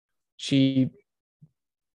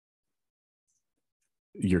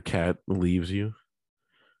Your cat leaves you?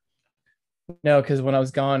 No, because when I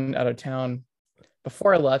was gone out of town,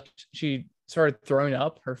 before I left, she started throwing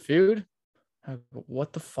up her food. I go,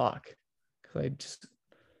 what the fuck? Because I just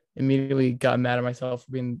immediately got mad at myself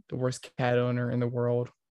for being the worst cat owner in the world.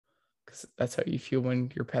 Because that's how you feel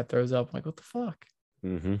when your pet throws up. I'm like, what the fuck?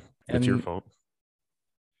 Mm-hmm. It's your And fault.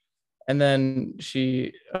 and then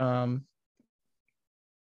she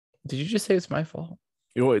did you just say it's my fault?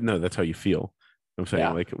 No, that's how you feel. I'm saying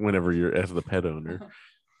Yeah. like whenever you're as the pet owner,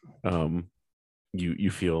 um,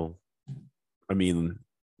 you feel. I mean,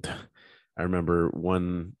 I remember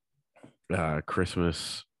one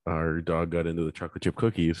Christmas, our dog got into the chocolate chip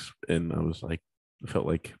cookies, and I felt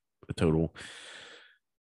like a total.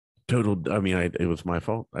 I mean, it was my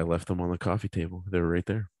fault. I left them on the coffee table. They were right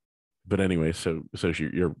there. But anyway,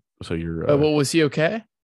 you're But what, was he okay?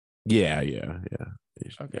 yeah.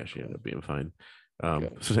 Okay, Yeah, she ended cool. up being fine.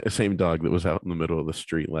 Good. Same dog that was out in the middle of the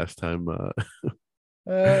street last time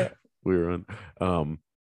Uh we were on.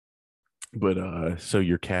 But so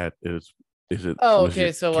your cat is it oh, was your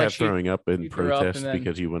okay. So like cat throwing up in she threw up and protest then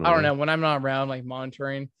because you went I don't away? know, when I'm not around like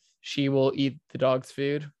monitoring, she will eat the dog's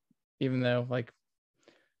food, even though like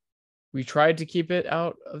we tried to keep it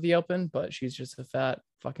out of the open, but she's just a fat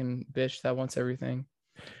fucking bitch that wants everything.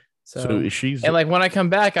 So So she's and like when I come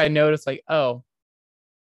back, I notice like, oh,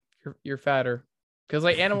 you're fatter. Because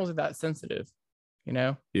like animals are that sensitive, you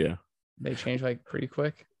know? yeah. They change like pretty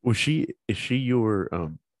quick. Was she is she yours,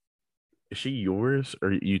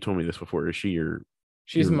 or you told me this before? Is she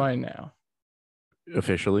She's your mine now.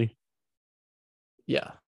 officially?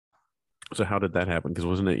 Yeah. So how did that happen? Because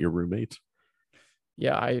wasn't it your roommates?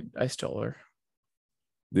 Yeah, I stole her.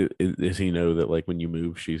 Does he know that like when you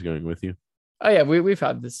move, she's going with you? Oh yeah, we've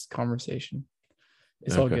had this conversation.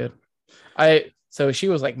 It's all Okay. good. So she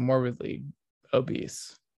was like morbidly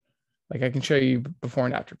obese. Like I can show you before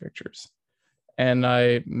and after pictures. And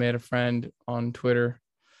I made a friend on Twitter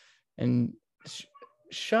and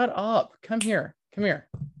shut up. Come here. Come here.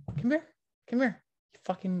 Come here. Come here.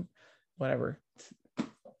 Fucking whatever.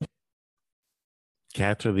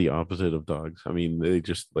 Cats are the opposite of dogs. I mean, they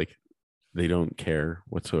just like they don't care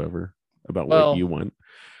whatsoever about what Well, you want.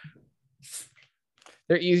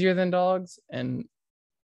 they're easier than dogs, and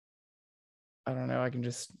I don't know. I can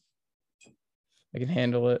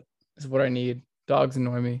handle it. Is what I need. Dogs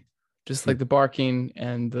annoy me, just like the barking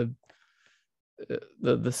and the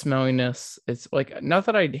smelliness. It's like not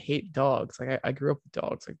that I hate dogs. Like I grew up with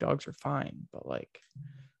dogs. Like dogs are fine, but like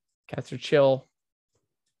cats are chill.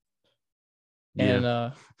 Yeah. And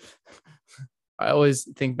I always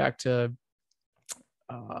think back to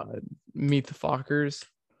uh, Meet the Fockers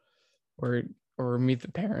or Meet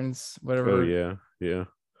the Parents, Oh whatever. yeah. Yeah.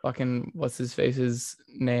 Fucking what's his face's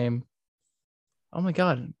name? Oh my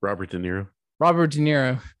god, Robert De Niro. Robert De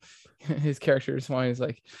Niro. His character is fine. He's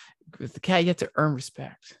like, with the cat, you have to earn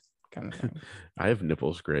respect, kind of thing. I have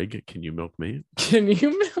nipples, Greg. Can you milk me? Can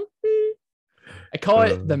you milk me? I call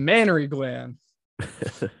it the mammary gland.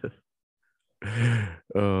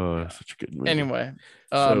 Oh, such a good movie. Anyway,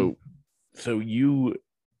 So, so you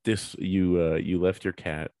left your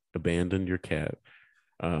cat, abandoned your cat,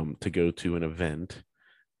 to go to an event.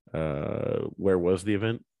 Where was the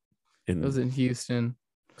event? it was in Houston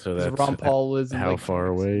So because that's Ron Paul lives in how Lake far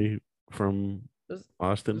Tracy. away from It was, it was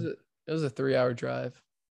Austin? a, it was a 3 hour drive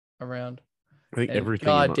around. I think And everything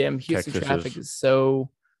in goddamn, Houston Texas traffic is. is so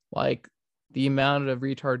like the amount of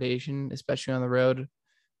retardation, especially on the road,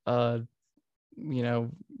 uh, you know,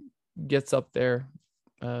 gets up there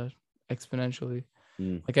uh exponentially.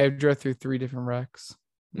 Mm, Like I drove through 3 different wrecks.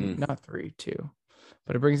 mm, Not three, two.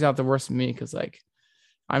 But it brings out the worst in me because like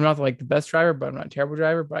I'm not like the best driver, but I'm not a terrible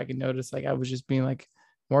driver. But I can notice like I was just being like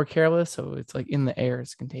more careless. So it's like in the air,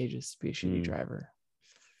 it's contagious to be a shitty mm. driver.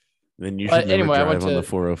 Then you should But never anyway, I went drive on the to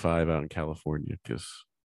 405 out in California because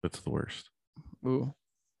that's the worst. ooh,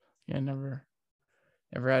 yeah, never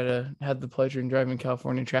had the pleasure in driving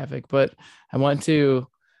California traffic. But I went to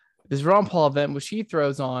this Ron Paul event, which he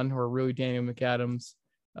throws on, or really Daniel McAdams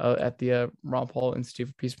at the Ron Paul Institute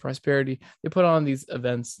for Peace and Prosperity. They put on these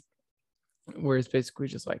events where it's basically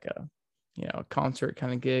just like a concert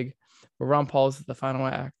kind of gig where Ron Paul is the final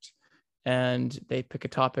act and they pick a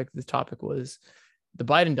topic. The topic was the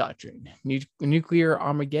Biden doctrine, nuclear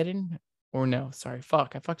Armageddon, or no, sorry, I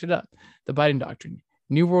fucked it up. The Biden doctrine,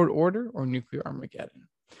 New World Order or nuclear Armageddon.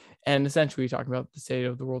 And essentially talking about the state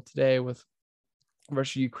of the world today with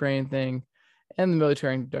Russia-Ukraine thing and the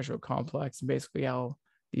military industrial complex, and basically how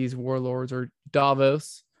these warlords or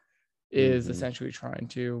Davos is Mm-hmm. essentially trying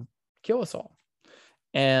to kill us all.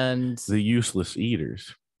 And The useless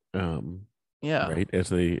eaters. Yeah. Right, as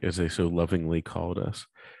they so lovingly called us.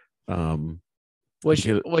 Um,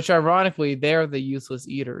 because Which ironically, they're the useless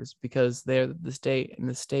eaters because they're the state, and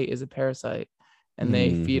the state is a parasite, and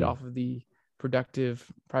they feed Mhm. off of the productive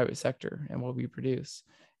private sector and what we produce.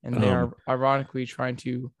 And they um are ironically trying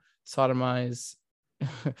to sodomize,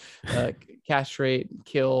 castrate,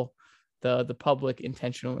 kill the public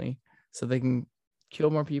intentionally, so they can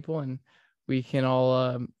kill more people, and we can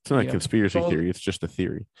all it's not a conspiracy control. theory, it's just a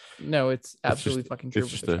theory. No, it's It's just absolutely fucking true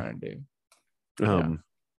it's what just they're a trying to do. Yeah. um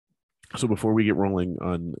So before we get rolling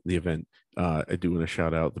on the event, I do want to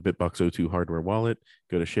shout out the BitBox02 hardware wallet.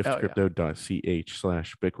 Go to Oh yeah.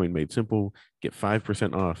 shiftcrypto.ch/Bitcoin made simple. Get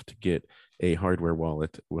 5% off to get a hardware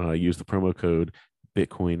wallet. Use the promo code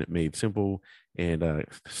Bitcoin made simple and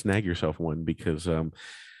snag yourself one because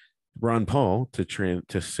Ron Paul to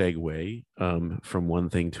segue from one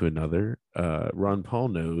thing to another. Ron Paul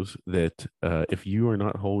knows that if you are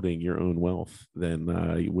not holding your own wealth, then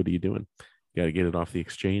what are you doing? You got to get it off the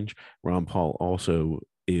exchange. Ron Paul also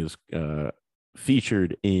is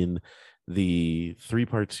featured in the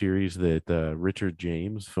 3-part series that Richard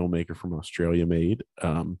James, filmmaker from Australia, made.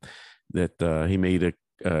 That he made a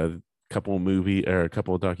couple of a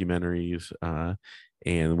couple of documentaries,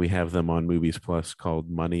 and we have them on Movies Plus called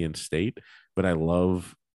Money and State. But I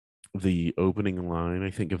love the opening line,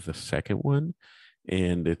 I think, of the second one,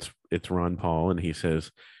 and it's Ron Paul, and he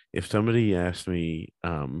says, "If somebody asked me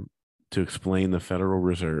to explain the Federal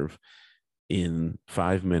Reserve in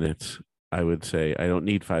 5 minutes, I would say I don't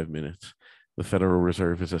need 5 minutes. The Federal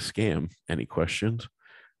Reserve is a scam." Any questions?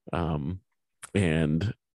 Um,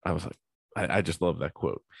 and I was like, I just love that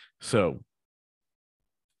quote. So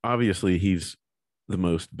obviously he's the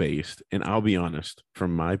most based, and I'll be honest,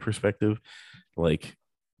 from my perspective, like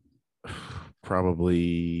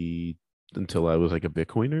probably until I was like a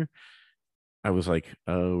Bitcoiner, I was like,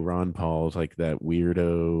 oh, Ron Paul's like that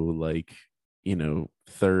weirdo, like,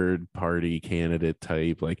 third party candidate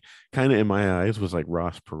type, like kind of in my eyes was like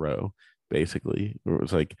Ross Perot, basically. Where it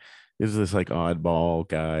was like, is this like oddball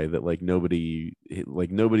guy that nobody,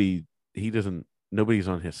 he doesn't, nobody's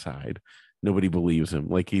on his side. Nobody believes him.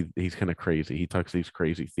 Like he's kind of crazy. He talks these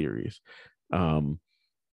crazy theories. Um,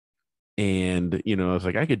 and I was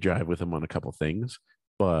like, I could drive with him on a couple things,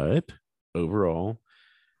 but overall,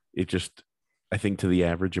 it just, I think to the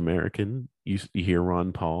average American, you hear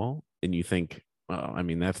Ron Paul and you think, well, I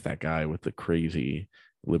mean, that's that guy with the crazy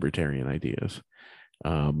libertarian ideas.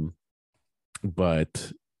 Um,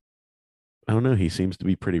 but I don't know. He seems to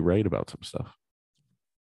be pretty right about some stuff.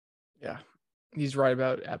 Yeah. He's right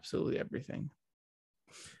about absolutely everything.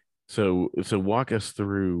 So walk us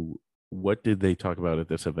through, what did they talk about at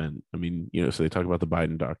this event? I mean, so they talk about the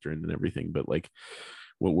Biden doctrine and everything, but like,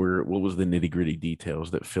 what was the nitty gritty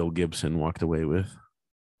details that Phil Gibson walked away with?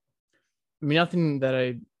 I mean, nothing that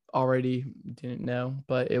I already didn't know,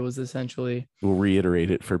 but it was essentially We'll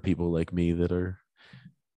reiterate it for people like me that are,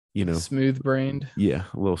 smooth brained. yeah,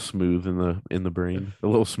 a little smooth in the brain, a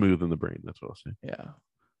little smooth in the brain. That's what I'll say. Yeah.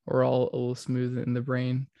 We're all a little smooth in the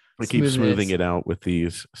brain. I keep smoothing Smoothness. it out with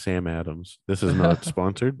these Sam Adams. This is not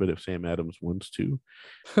sponsored, but if Sam Adams wants to,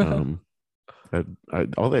 um,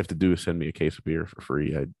 all they have to do is send me a case of beer for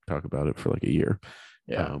free. I'd talk about it for like a year.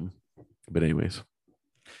 Yeah. But anyways,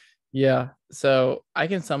 Yeah. So I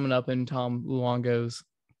can sum it up in Tom Luongo's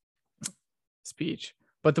speech.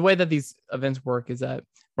 But the way that these events work is that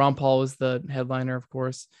Ron Paul is the headliner, of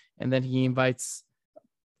course, and then he invites,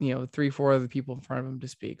 3-4 other people in front of him to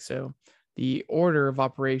speak. So the order of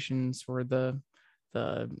operations for the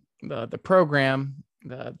program,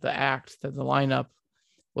 the act, the lineup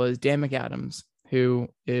was Dan McAdams, who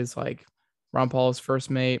is like Ron Paul's first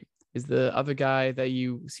mate, is the other guy that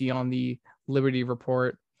you see on the Liberty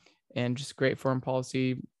Report, and just great foreign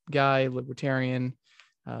policy guy, libertarian,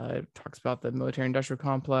 talks about the military industrial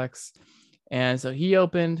complex. And so he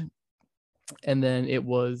opened, and then it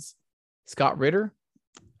was Scott Ritter,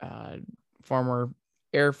 former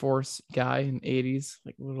Air Force guy in the 80s,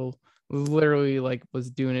 like literally like was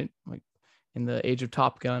doing it like in the age of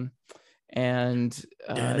Top Gun, and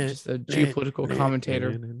just a geopolitical commentator.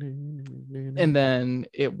 And then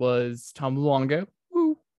it was Tom Luongo,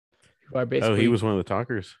 who I basically, oh, he was one of the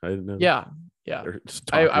talkers. I didn't know. Yeah.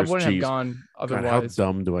 I wouldn't have gone God, how otherwise.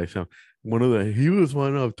 dumb do I sound? He was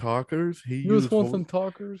one of talkers. He was used one of them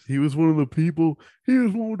talkers. He was one of the people. He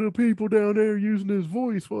was one of the people down there using his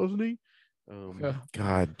voice, wasn't he? Yeah.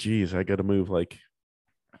 God, geez, I got to move. Like,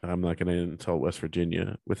 I'm not going to insult West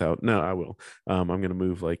Virginia without. No, I will. I'm going to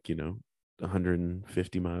move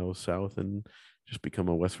 150 miles south and just become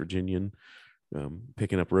a West Virginian,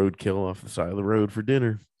 picking up roadkill off the side of the road for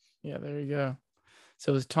dinner. Yeah, there you go.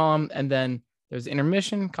 So it was Tom, and then there's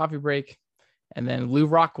intermission, coffee break, and then Lou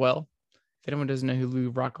Rockwell. If anyone doesn't know who Lou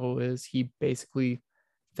Rockwell is, he basically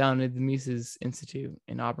founded the Mises Institute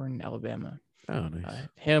in Auburn, Alabama. Oh, nice.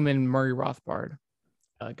 Him and Murray Rothbard,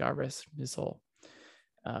 God rest his soul.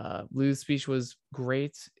 Lou's speech was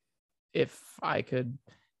great. If I could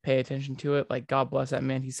pay attention to it, like, God bless that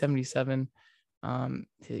man. He's 77.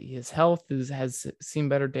 His health has seen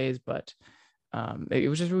better days, but it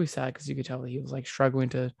was just really sad because you could tell that he was like struggling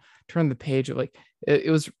to turn the page of like it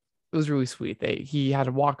was really sweet. He had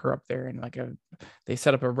a walker up there, and like they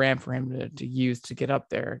set up a ramp for him to use to get up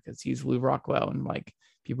there because he's Lou Rockwell, and like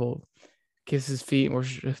people kiss his feet and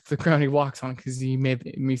worship the ground he walks on because he made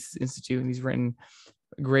the Mises Institute, and he's written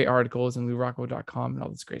great articles in LouRockwell.com and all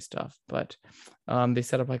this great stuff. But they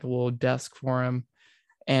set up like a little desk for him,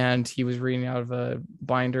 and he was reading out of a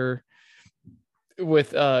binder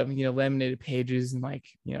with laminated pages and like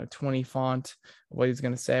 20 font of what he's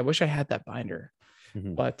going to say. I wish I had that binder.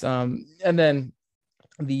 But and then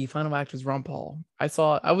the final act was Ron Paul.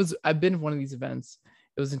 I've been to one of these events.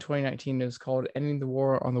 It was in 2019. It was called Ending the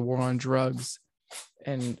War on Drugs.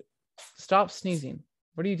 And stop sneezing.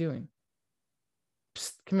 What are you doing?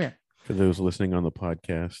 Psst, come here. For those listening on the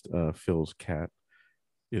podcast, Phil's cat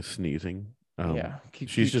is sneezing. Yeah.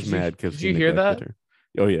 She's just mad because did you hear that? her.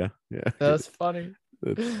 Oh yeah. That's funny.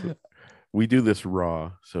 We do this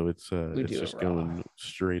raw, so it's just raw. going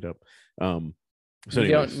straight up. So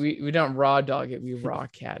we don't raw dog it, we raw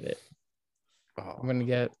cat it. Oh. I'm gonna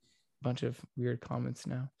get a bunch of weird comments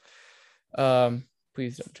now.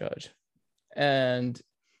 Please don't judge. And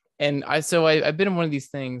I've been in one of these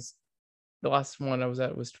things. The last one I was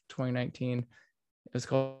at was 2019. It was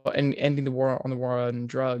called Ending the War on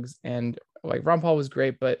Drugs. And like Ron Paul was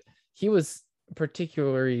great, but he was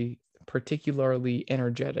particularly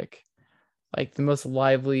energetic, like the most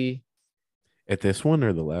lively. At this one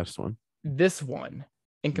or the last one? This one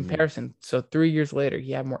in comparison. So 3 years later,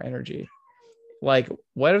 he had more energy. Like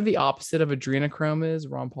whatever the opposite of adrenochrome is,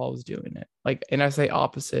 Ron Paul was doing it. Like, and I say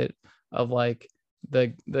opposite of like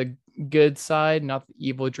the good side, not the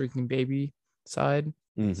evil drinking baby side.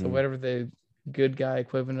 Mm-hmm. So whatever the good guy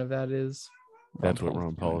equivalent of that is, that's what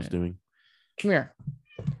Ron Paul is doing. Come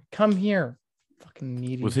here. Fucking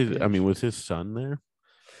needy. Was his son there?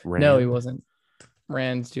 Rand? No, he wasn't.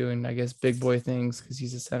 Rand's doing, I guess, big boy things because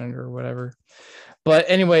he's a senator or whatever. But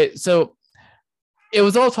anyway, so it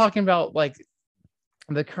was all talking about like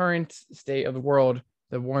the current state of the world,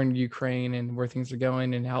 the war in Ukraine and where things are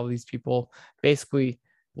going, and how these people basically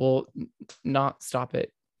will not stop at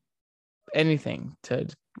anything to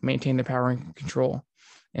maintain their power and control.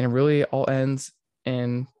 And it really all ends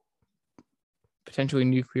in potentially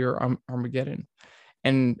nuclear Armageddon.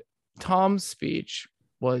 And Tom's speech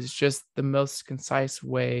was just the most concise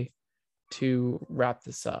way to wrap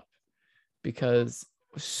this up, because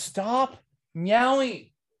stop meowing.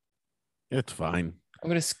 It's fine. I'm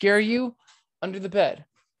going to scare you under the bed.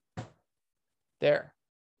 There.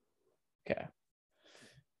 Okay.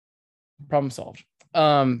 Problem solved.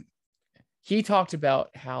 He talked about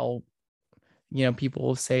how,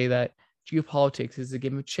 people say that geopolitics is a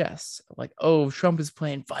game of chess. Like, oh, Trump is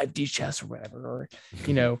playing 5D chess or whatever.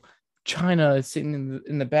 Or, China is sitting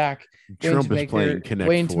in the back waiting to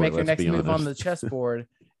make their next move on the chessboard.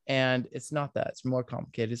 And it's not that. It's more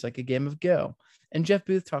complicated. It's like a game of Go. And Jeff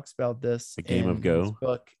Booth talks about this a game of Go his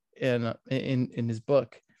book, in his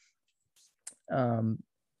book. The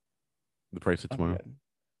Price of Tomorrow.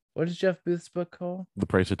 What is Jeff Booth's book called? The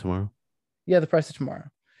Price of Tomorrow. Yeah, The Price of Tomorrow.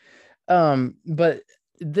 But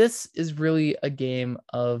this is really a game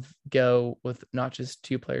of Go with not just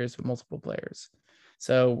two players, but multiple players.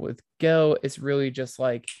 So with Go, it's really just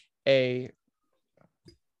like it's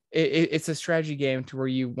a strategy game to where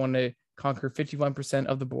you want to conquer 51%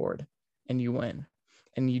 of the board and you win.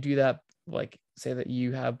 And you do that, like, say that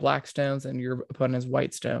you have black stones and your opponent has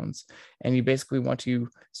white stones, and you basically want to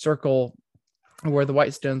circle where the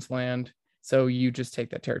white stones land. So you just take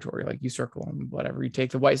that territory, like you circle them, whatever. You take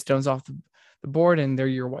the white stones off the board and they're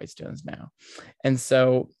your white stones now. And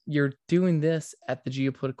so you're doing this at the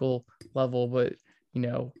geopolitical level, but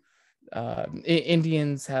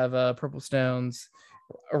Indians have purple stones.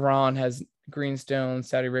 Iran has green stones.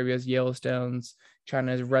 Saudi Arabia has yellow stones.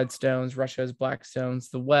 China has red stones. Russia has black stones.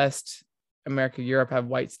 The West, America, Europe have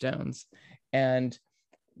white stones. And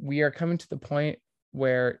we are coming to the point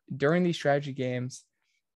where during these strategy games,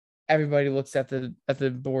 everybody looks at the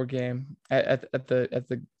board game at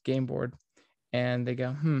the game board, and they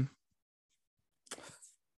go,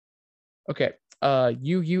 okay,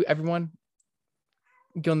 you everyone,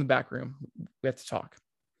 go in the back room. We have to talk,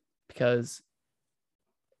 because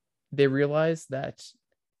they realize that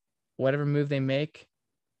whatever move they make,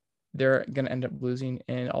 they're going to end up losing,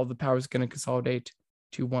 and all the power is going to consolidate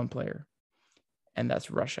to one player, and that's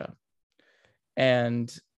Russia.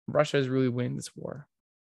 And Russia is really winning this war,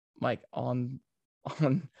 like on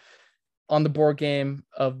the board game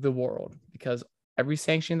of the world, because every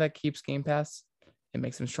sanction that keeps Game Pass, it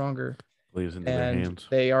makes them stronger. Plays into their hands.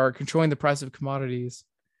 They are controlling the price of commodities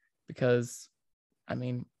because,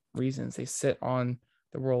 reasons. They sit on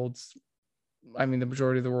the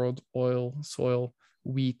majority of the world's oil, soil,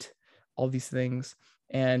 wheat, all these things,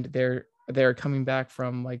 and they're coming back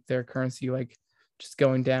from like their currency like just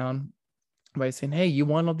going down by saying, hey, you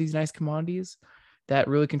want all these nice commodities that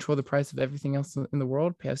really control the price of everything else in the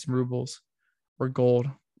world? Pay us some rubles or gold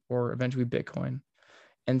or eventually Bitcoin.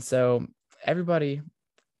 And so everybody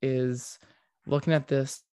is looking at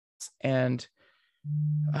this, and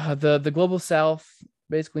the global South,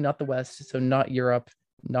 basically not the West, so not Europe,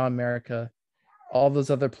 not America, all those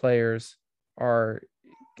other players are,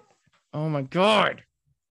 oh my God.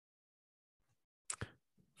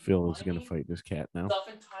 Phil is going to fight this cat now.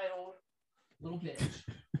 Self-entitled little bitch.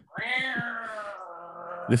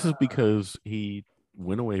 This is because he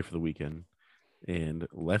went away for the weekend and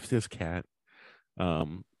left his cat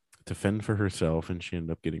to fend for herself, and she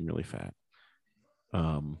ended up getting really fat.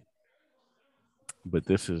 But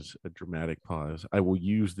this is a dramatic pause. I will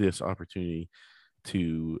use this opportunity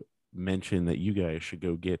to mention that you guys should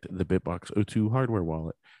go get the Bitbox O2 hardware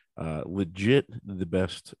wallet. Legit the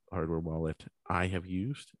best hardware wallet I have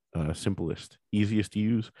used. Simplest, easiest to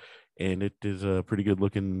use, and it is a pretty good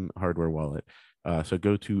looking hardware wallet. So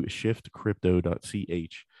go to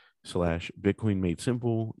shiftcrypto.ch/Bitcoin Made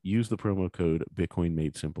Simple. Use the promo code Bitcoin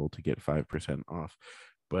Made Simple to get 5% off.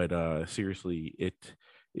 But seriously, it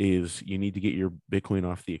is, you need to get your Bitcoin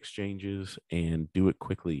off the exchanges and do it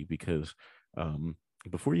quickly, because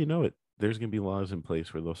before you know it, there's going to be laws in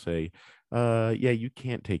place where they'll say, yeah, you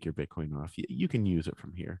can't take your Bitcoin off. You can use it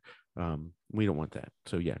from here. We don't want that.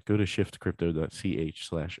 So yeah, go to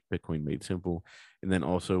shiftcrypto.ch/Bitcoin Made Simple. And then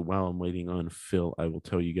also, while I'm waiting on Phil, I will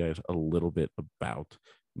tell you guys a little bit about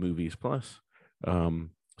Movies Plus. So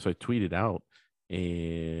I tweeted out,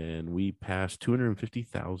 and we passed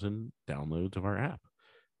 250,000 downloads of our app,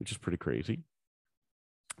 which is pretty crazy.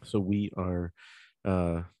 So we are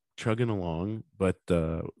chugging along, but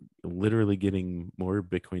literally getting more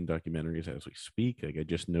Bitcoin documentaries as we speak. Like, I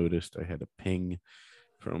just noticed I had a ping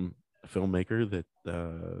from a filmmaker that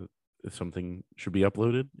something should be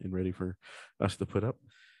uploaded and ready for us to put up.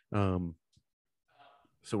 So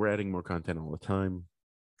we're adding more content all the time.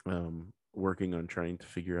 Working on trying to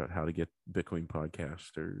figure out how to get Bitcoin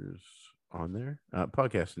podcasters on there,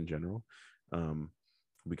 podcasts in general.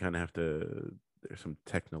 We kind of have to, there's some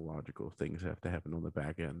technological things that have to happen on the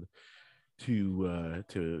back end to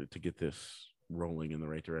get this rolling in the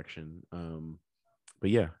right direction. But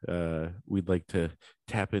yeah, we'd like to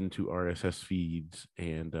tap into RSS feeds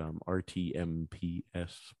and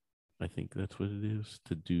RTMPS. I think that's what it is,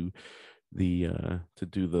 to do the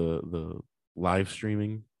live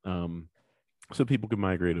streaming. So people can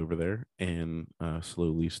migrate over there and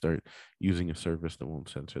slowly start using a service that won't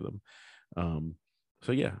censor them.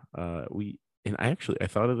 So yeah, I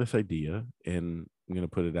thought of this idea, and I'm going to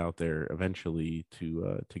put it out there eventually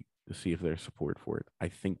to see if there's support for it. I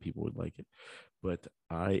think people would like it, but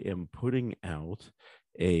I am putting out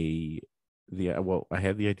I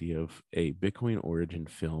had the idea of a Bitcoin origin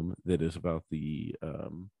film that is about the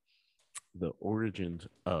origins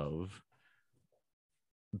of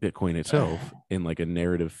Bitcoin itself in like a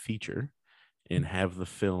narrative feature, and have the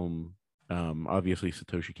film. Obviously,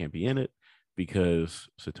 Satoshi can't be in it because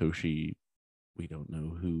Satoshi, we don't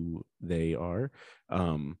know who they are.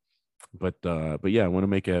 But yeah, I want to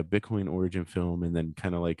make a Bitcoin origin film, and then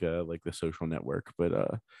kind of like The Social Network,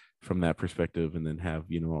 but from that perspective, and then have,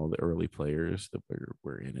 all the early players that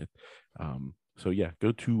were in it. So yeah,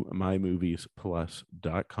 go to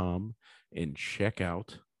mymoviesplus.com and check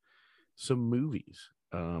out some movies.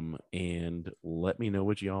 And let me know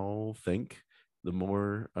what y'all think. The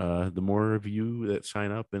more of you that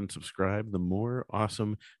sign up and subscribe, the more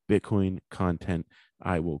awesome Bitcoin content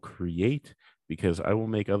I will create, because I will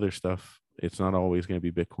make other stuff. It's not always going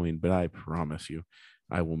to be Bitcoin, but I promise you,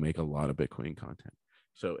 I will make a lot of Bitcoin content.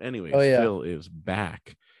 So anyways, Phil is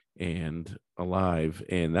back and alive,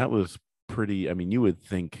 and that was pretty, you would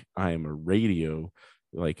think I am a radio,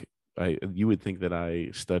 you would think that I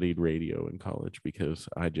studied radio in college, because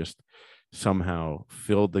I just somehow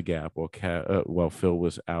filled the gap while Phil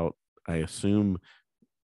was out. I assume,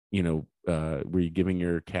 were you giving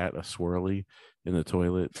your cat a swirly in the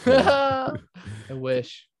toilet? I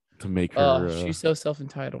wish. To make her. She's so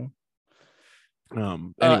self-entitled.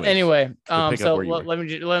 Anyways, Anyway, to pick up so where you were.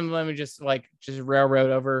 let me just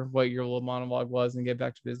railroad over what your little monologue was and get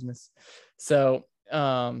back to business. So,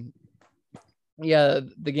 yeah,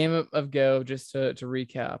 the game of Go, just to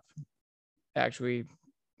recap, actually,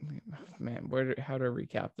 man, how do I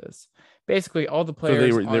recap this? Basically, all the So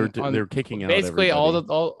players they were kicking out basically everybody.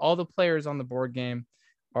 all the players on the board game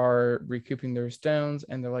are recouping their stones,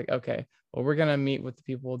 and they're like, okay, well, we're gonna meet with the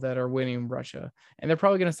people that are winning Russia, and they're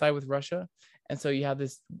probably gonna side with Russia, and so you have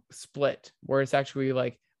this split where it's actually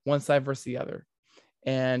like one side versus the other,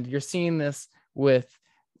 and you're seeing this with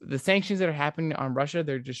the sanctions that are happening on Russia.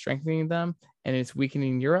 They're just strengthening them, and it's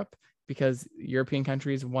weakening Europe because European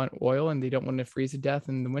countries want oil and they don't want to freeze to death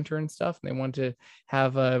in the winter and stuff. And they want to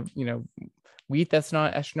have wheat that's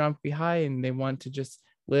not astronomically high, and they want to just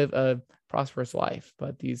live a prosperous life.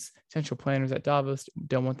 But these central planners at Davos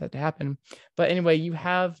don't want that to happen. But anyway, you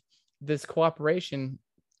have this cooperation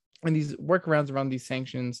and these workarounds around these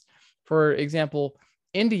sanctions. For example,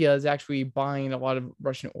 India is actually buying a lot of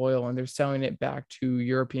Russian oil and they're selling it back to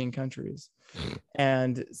European countries.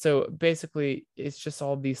 And so basically, it's just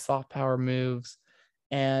all these soft power moves,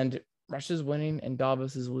 and Russia's winning and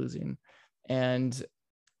Davos is losing. And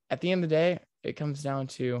at the end of the day, it comes down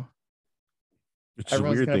to It's a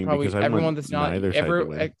weird thing because I want neither side to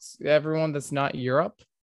win. Everyone that's not Europe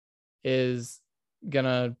is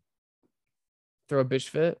gonna throw a bitch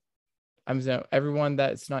fit. Everyone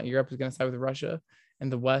that's not Europe is gonna side with Russia,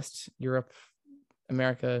 and the West, Europe,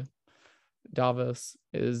 America, Davos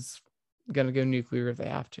is gonna go nuclear if they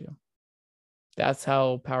have to. That's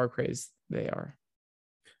how power crazed they are.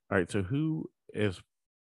 All right, so who is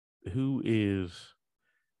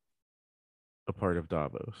a part of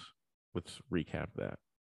Davos? Let's recap that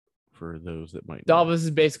for those that might know. Davos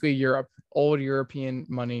is basically Europe, old European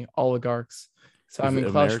money, oligarchs. So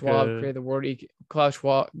Is Klaus Schwab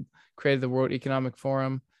created the World Economic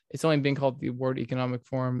Forum. It's only been called the World Economic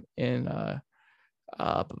Forum in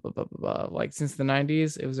like since the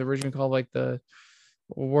 90s. It was originally called like the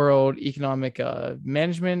World Economic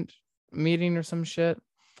Management Meeting or some shit,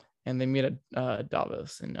 and they meet at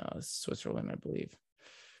Davos in Switzerland, I believe.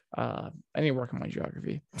 I need to work on my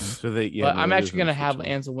geography. So I'm actually going to have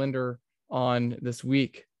Ansel Linder on this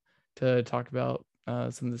week to talk about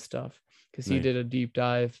some of this stuff, because he did a deep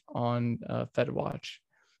dive on Fed Watch,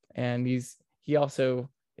 and he also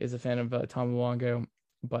is a fan of Tom Luongo,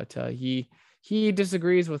 but he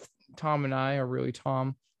disagrees with Tom and I, or really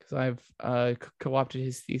Tom, because I've co-opted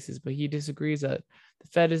his thesis, but he disagrees that the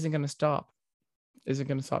Fed isn't going to stop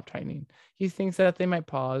tightening. He thinks that they might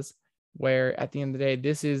pause, where at the end of the day,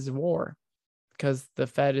 this is war, because the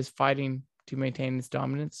Fed is fighting to maintain its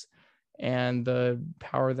dominance and the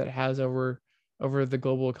power that it has over the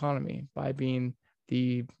global economy by being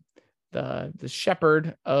the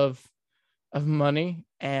shepherd of money,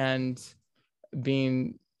 and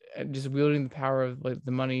being just wielding the power of like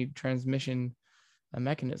the money transmission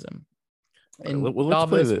mechanism. And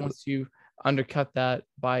Davos wants to undercut that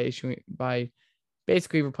by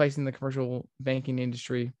basically replacing the commercial banking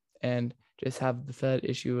industry and just have the Fed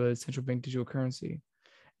issue a central bank digital currency.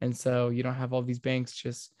 And so you don't have all these banks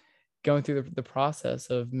just going through the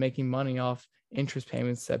process of making money off interest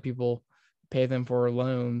payments that people pay them for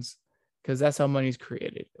loans, because that's how money is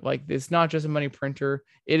created. Like, it's not just a money printer.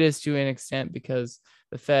 It is to an extent, because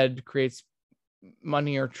the Fed creates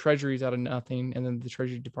money or treasuries out of nothing, and then the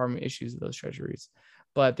Treasury Department issues those treasuries.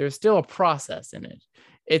 But there's still a process in it.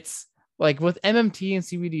 It's like with MMT and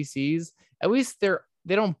CBDCs, at least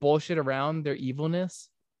they don't bullshit around their evilness.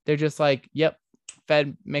 They're just like, yep,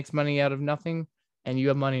 Fed makes money out of nothing, and you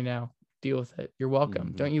have money now. Deal with it. You're welcome.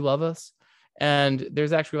 Mm-hmm. Don't you love us? And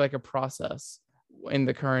there's actually like a process in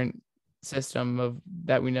the current system of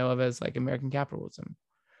that we know of as like American capitalism.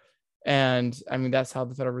 And I mean, that's how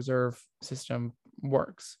the Federal Reserve System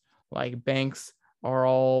works. Like, banks are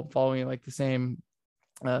all following like the same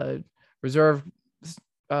reserve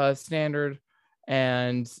standard,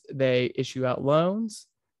 and they issue out loans,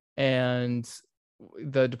 and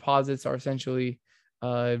the deposits are essentially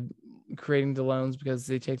creating the loans, because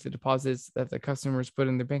they take the deposits that the customers put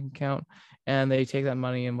in their bank account, and they take that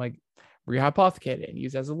money and like rehypothecate it and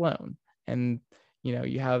use it as a loan. And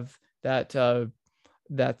you have that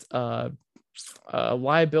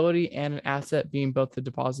liability and an asset being both the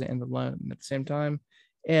deposit and the loan at the same time.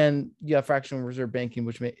 And you have fractional reserve banking,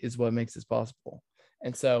 which is what makes this possible.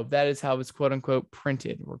 And so that is how it's quote unquote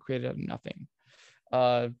printed or created out of nothing.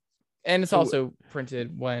 And it's also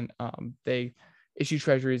printed when they issue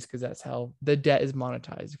treasuries, because that's how the debt is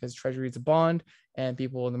monetized, because treasury is a bond, and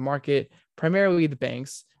people in the market, primarily the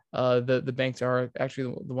banks, the banks are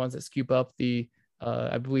actually the ones that scoop up the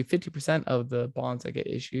I believe 50% of the bonds that get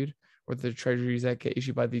issued or the treasuries that get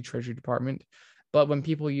issued by the Treasury Department. But when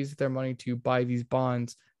people use their money to buy these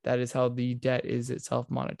bonds, that is how the debt is itself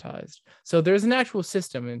monetized. So there's an actual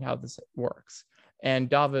system in how this works. And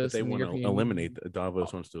But Davos they and the want to European eliminate. Union,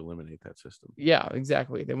 Davos wants to eliminate that system. yeah,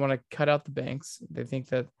 exactly. They want to cut out the banks. They think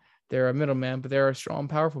that they're a middleman, but they're a strong,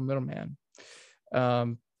 powerful middleman.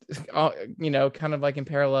 Um, kind of like in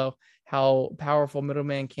parallel, how powerful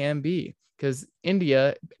middleman can be, because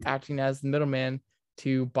India acting as the middleman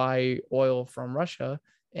to buy oil from Russia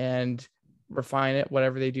and refine it,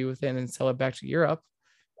 whatever they do with it, and sell it back to Europe.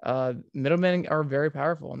 Middlemen are very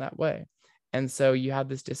powerful in that way. And so you have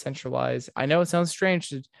this decentralized. I know it sounds strange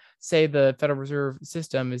to say the Federal Reserve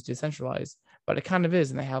system is decentralized, but it kind of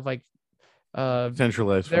is. And they have like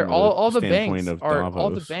Centralized from they're the all the standpoint banks of are Davos.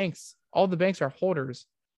 all the banks are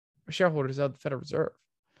shareholders of the Federal Reserve.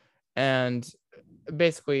 And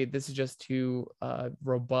basically this is just too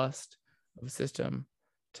robust of a system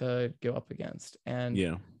to go up against. And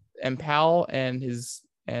Yeah. Powell and his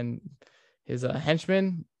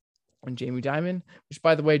henchmen and Jamie Dimon, which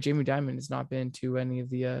by the way, Jamie Dimon has not been to any of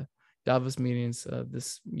the Davos meetings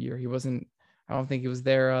this year. He wasn't. I don't think he was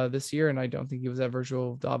there this year, and I don't think he was at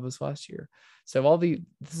virtual Davos last year. So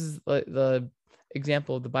this is the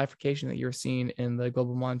example of the bifurcation that you're seeing in the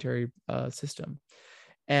global monetary system.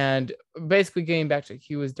 And basically getting back to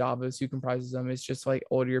who is Davos, who comprises them, it's just like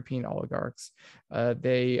old European oligarchs.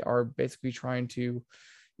 They are basically trying to,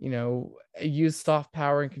 use soft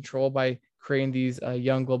power and control by creating these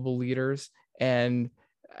young global leaders and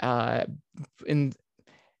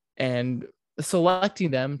and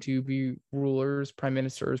selecting them to be rulers, prime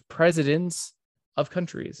ministers, presidents of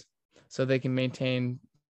countries, so they can maintain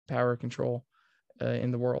power control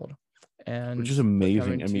in the world. And which is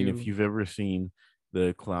amazing. I mean, if you've ever seen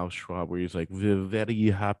the Klaus Schwab, where he's like, "We're very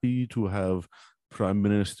happy to have Prime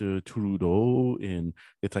Minister Trudeau," and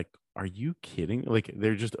it's like, are you kidding? Like,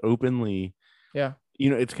 they're just openly, yeah,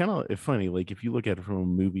 it's kind of funny. Like, if you look at it from a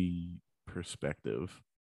movie perspective,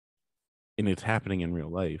 and it's happening in real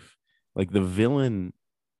life, like the villain,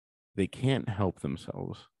 they can't help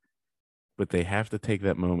themselves, but they have to take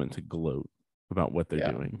that moment to gloat about what they're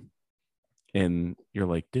doing, and you're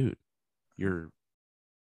like, dude, you're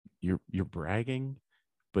bragging,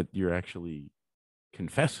 but you're actually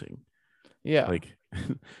confessing. Yeah. Like,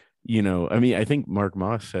 I mean, I think Mark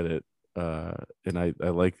Moss said it, and I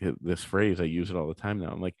like this phrase. I use it all the time now.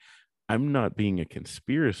 I'm like, I'm not being a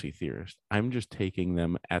conspiracy theorist. I'm just taking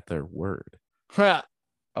them at their word. I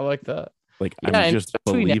like that. Like, Yeah, I'm and just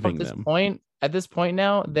believing them. At this point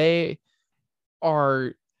now, they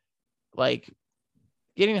are like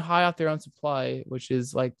getting high off their own supply, which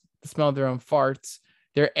is like the smell of their own farts,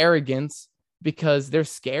 their arrogance, because they're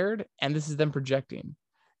scared, and this is them projecting.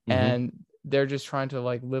 Mm-hmm. And they're just trying to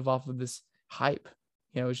like live off of this hype.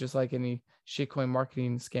 It's just like any shitcoin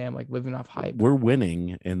marketing scam, like living off hype. We're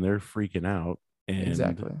winning and they're freaking out. And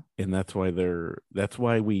exactly. And that's why they're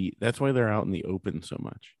out in the open so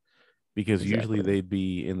much, because usually they'd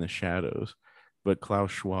be in the shadows, but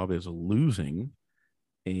Klaus Schwab is losing,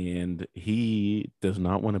 and he does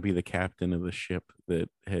not want to be the captain of the ship that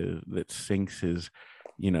sinks his,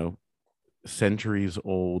 centuries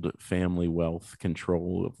old family wealth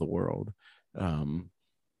control of the world. And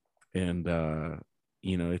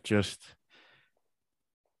it just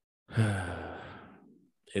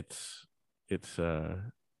it's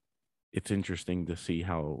it's interesting to see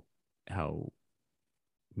how I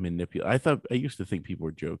used to think people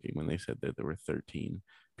were joking when they said that there were 13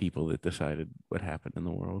 people that decided what happened in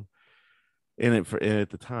the world. And at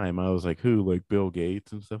the time I was like, who? Like Bill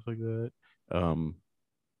Gates and stuff like that.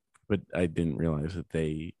 But I didn't realize that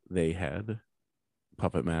they had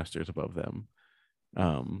puppet masters above them.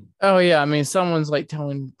 Oh yeah, I mean, someone's like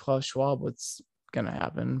telling Klaus Schwab what's gonna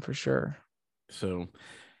happen for sure. So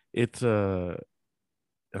it's I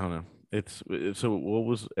don't know. It's so what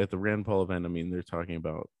was at the Rand Paul event? I mean, they're talking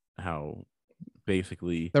about how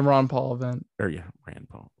basically the Ron Paul event. Or yeah, Ron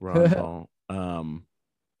Paul.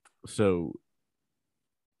 So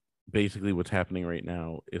basically what's happening right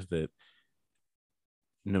now is that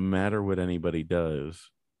no matter what anybody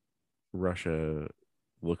does, Russia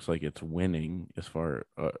looks like it's winning. As far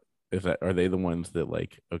are they the ones that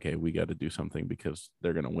like, okay, we got to do something because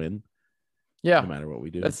they're gonna win? Yeah, no matter what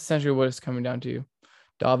we do. That's essentially what it's coming down to.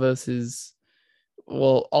 Davos is,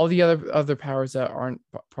 well, all the other powers that aren't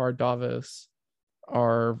part of Davos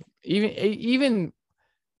are even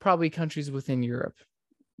probably countries within Europe,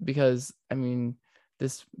 because I mean,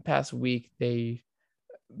 this past week they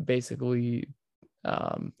basically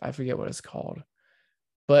I forget what it's called,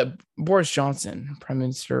 but Boris Johnson, Prime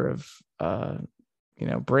Minister of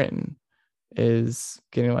Britain is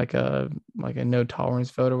getting like a no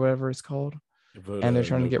tolerance vote or whatever it's called, Vote and they're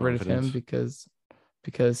trying to no get rid of him confidence.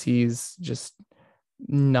 because he's just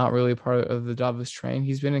not really a part of the Davos train.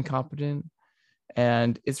 He's been incompetent,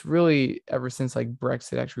 and it's really ever since like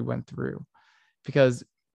Brexit actually went through, because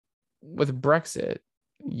with Brexit,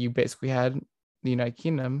 you basically had the United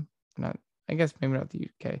Kingdom, not I guess maybe not the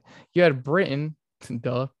UK. You had Britain,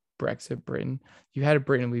 duh, Brexit, Britain. You had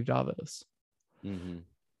Britain leave Davos, Mm-hmm.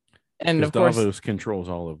 and Because of course Davos controls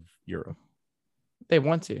all of Europe. they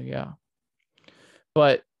want to, yeah,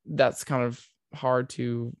 but that's kind of hard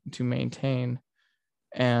to maintain,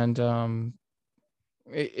 and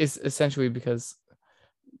it's essentially because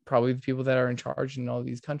probably the people that are in charge in all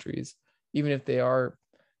these countries, even if they are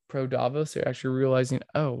pro Davos, they're actually realizing,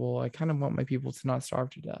 oh, well, I kind of want my people to not starve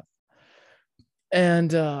to death.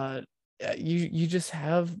 And you just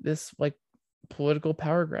have this like political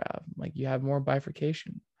power grab, like you have more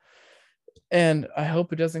bifurcation. And I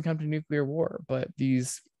hope it doesn't come to nuclear war, but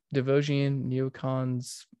these Devosian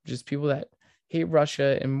neocons, just people that hate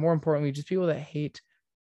Russia, and more importantly, just people that hate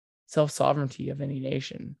self-sovereignty of any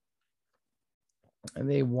nation, and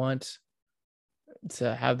they want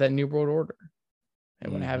to have that new world order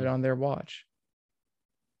and want to have it on their watch.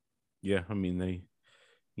 Yeah, I mean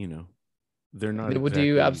they're not They will do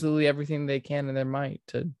exactly. absolutely everything they can in their might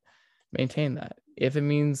to maintain that. If it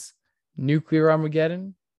means nuclear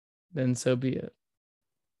Armageddon, then so be it.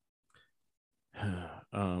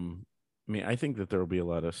 I mean, I think that there will be a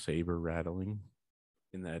lot of saber rattling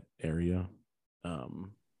in that area.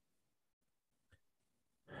 Um,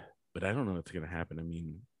 but I don't know what's going to happen. I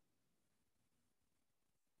mean,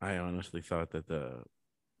 I honestly thought that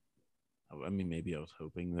I mean, maybe I was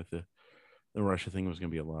hoping that the Russia thing was going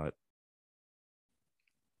to be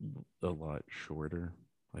a lot shorter.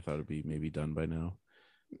 I thought it'd be maybe done by now.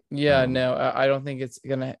 Yeah, Um, no, I don't think it's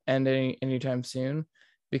gonna end anytime soon,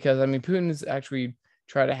 because I mean Putin's actually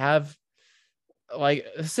try to have like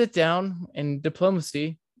a sit down and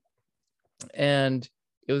diplomacy, and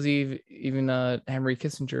it was even Henry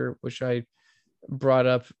Kissinger, which I brought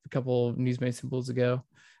up a couple of Newsmade symbols ago.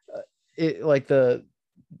 It like the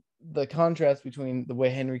contrast between the way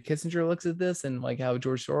Henry Kissinger looks at this and like how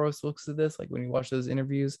George Soros looks at this, like when you watch those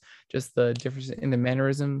interviews, just the difference in the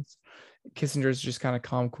mannerisms. Kissinger's just kind of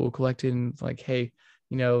calm, cool, collected, and like, hey,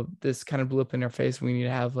 this kind of blew up in our face. We need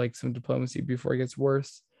to have like some diplomacy before it gets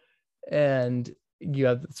worse. And you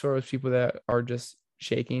have the Soros people that are just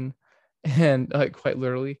shaking and like quite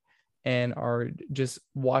literally, and are just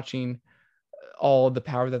watching all the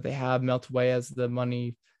power that they have melt away as the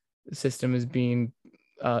money system is being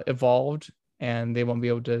evolved, and they won't be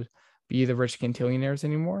able to be the rich quintillionaires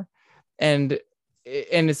anymore. And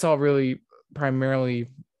it's all really primarily,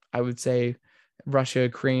 I would say, Russia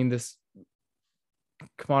creating this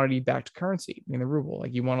commodity backed currency, the ruble.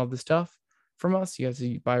 Like, you want all this stuff from us, you have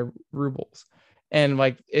to buy rubles, and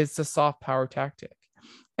like it's a soft power tactic.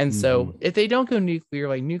 And so mhm. if they don't go nuclear,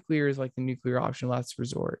 like nuclear is like the nuclear option last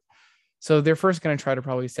resort. So they're first going to try to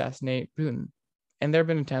probably assassinate Putin. And there have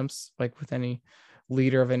been attempts, like with any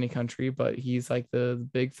leader of any country, but he's like the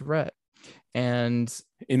big threat. And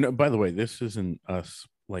And by the way, this isn't us.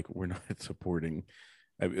 Like, we're not supporting.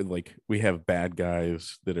 Like, we have bad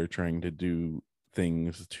guys that are trying to do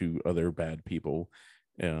things to other bad people.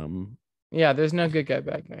 yeah, there's no good guy,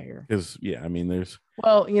 bad guy here. Because I mean, there's.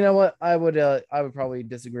 Well, you know what? I would probably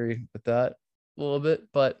disagree with that a little bit,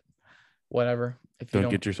 but whatever. If you Don't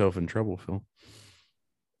don't, get yourself in trouble, Phil.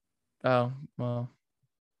 oh well,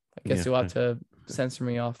 I guess Yeah. you'll have to censor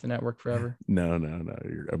me off the network forever. No, no, no.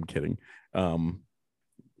 I'm kidding.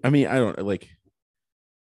 I mean, I don't like,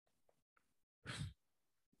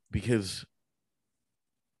 because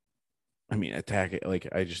I mean, attack it. Like,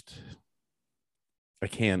 I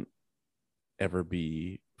can't ever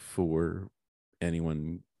be for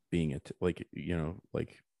anyone being like,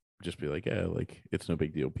 like, just be like, yeah, like, it's no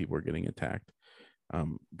big deal. People are getting attacked.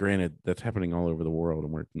 Granted, that's happening all over the world,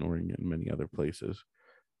 and we're ignoring it in many other places.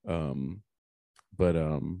 But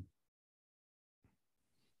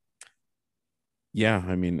yeah,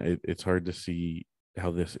 I mean, it's hard to see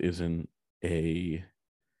how this isn't a.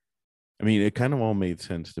 I mean, it kind of all made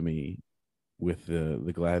sense to me with the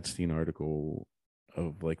Gladstein article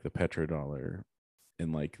of like the petrodollar,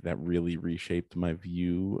 and like that really reshaped my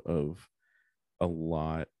view of a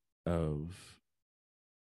lot of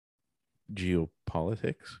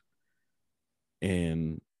geopolitics.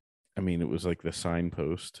 And I mean, it was like the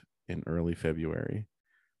signpost in early February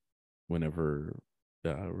whenever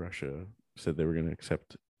Russia said they were going to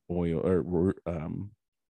accept oil, or were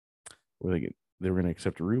they were going to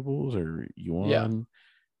accept rubles or Yeah.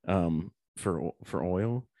 yuan. for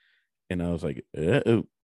oil, and I was like, I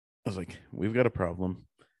was like, we've got a problem.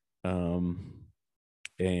 Um,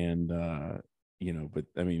 and but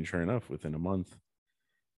I mean, sure enough, within a month,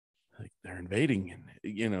 like they're invading,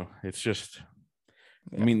 and it's just.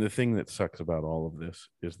 I Yeah. mean, the thing that sucks about all of this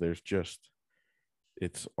is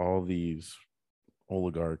it's all these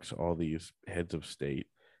oligarchs, all these heads of state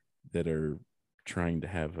that are trying to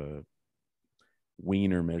have a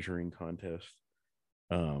wiener measuring contest,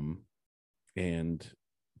 um, and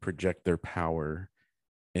project their power.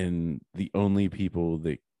 And the only people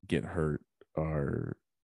that get hurt are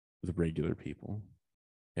the regular people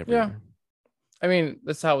Yeah. everywhere. I mean,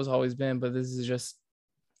 that's how it's always been, but this is just,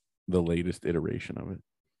 The latest iteration of it.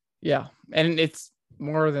 yeah. And it's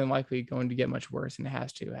more than likely going to get much worse, and it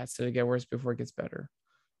has to. It has to get worse before it gets better.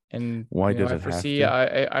 And Why does I it have foresee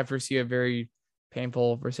to? I foresee a very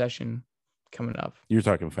painful recession coming up. You're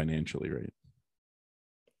talking financially, right?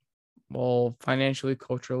 Well, financially,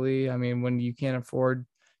 culturally, I mean, when you can't afford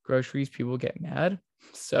groceries, people get mad.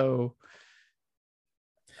 So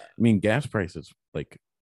I mean, gas prices like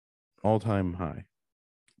all time high.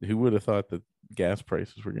 Who would have thought that gas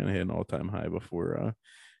prices were going to hit an all time high before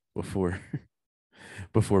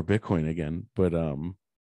before Bitcoin again? But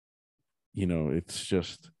it's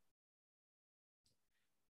just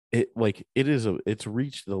it's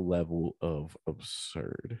reached the level of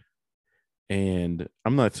absurd. And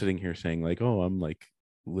I'm not sitting here saying like, oh, I'm like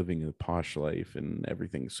living a posh life and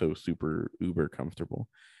everything's so super uber comfortable.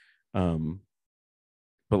 Um,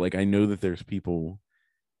 but like I know that there's people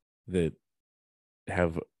that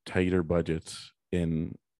have tighter budgets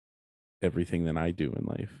in everything than I do in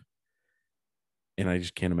life. And I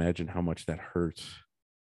just can't imagine how much that hurts,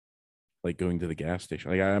 like going to the gas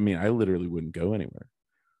station. Like I mean, I literally wouldn't go anywhere.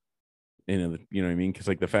 And you know what I mean? Because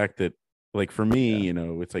like the fact that like for me, yeah,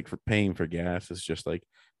 it's like for paying for gas is just like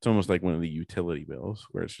it's almost like one of the utility bills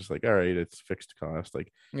where it's just like, all right, it's fixed cost.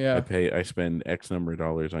 Like yeah, I spend X number of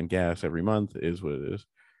dollars on gas every month is what it is.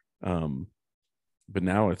 Um, but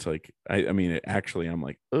now it's like I mean actually I'm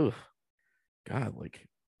like, oh God, like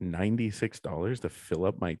 $96 to fill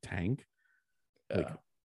up my tank. Like yeah,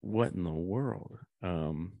 what in the world?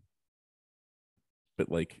 But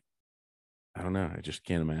like I don't know, I just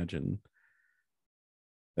can't imagine.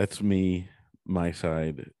 That's me. My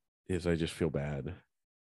side is I just feel bad.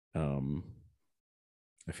 Um,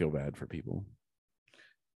 I feel bad for people.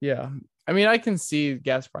 yeah. I mean, I can see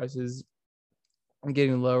gas prices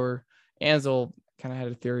getting lower. Ansel kind of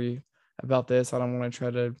had a theory about this. I don't want to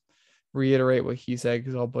try to reiterate what he said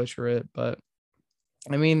because I'll butcher it, but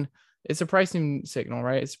I mean, it's a pricing signal,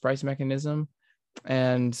 right? It's a price mechanism.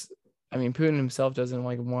 And I mean, Putin himself doesn't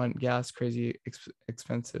like want gas crazy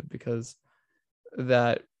expensive because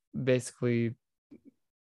that basically,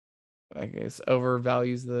 I guess,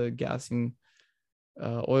 overvalues the gassing,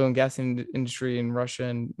 oil and gas industry in Russia,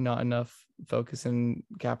 and not enough focus and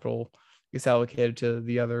capital is allocated to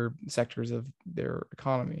the other sectors of their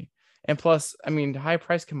economy. And plus, I mean, high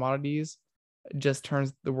price commodities just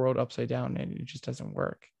turns the world upside down, and it just doesn't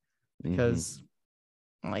work Mm-hmm. because,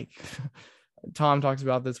 like, Tom talks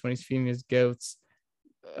about this when he's feeding his goats.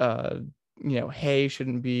 Uh, hay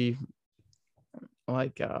shouldn't be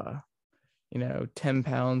like 10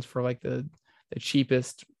 pounds for like the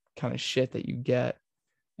cheapest kind of shit that you get,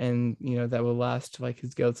 and that will last like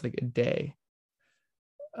his goats like a day.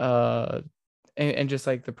 uh and just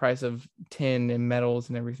like the price of tin and metals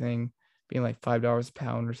and everything being like $5 a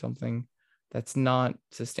pound or something, that's not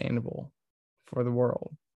sustainable for the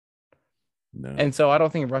world. No, And so I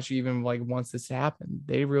don't think Russia even like wants this to happen.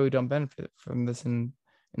 They really don't benefit from this in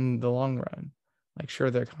the long run. Like, sure,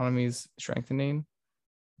 their economy is strengthening,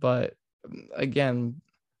 but again,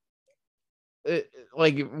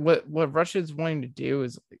 like what Russia is wanting to do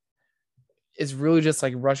is really just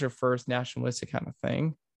like Russia first nationalistic kind of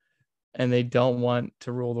thing, and they don't want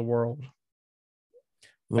to rule the world.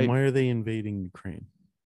 then Like, why are they invading Ukraine?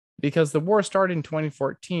 because the war started in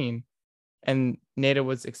 2014 and NATO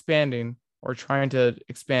was expanding or trying to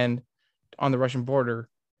expand on the Russian border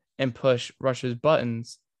and push Russia's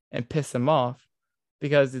buttons and piss them off,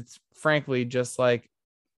 because it's frankly just like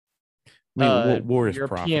I mean, war is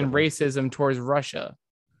European profitable. racism towards Russia,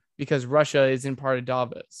 because Russia isn't part of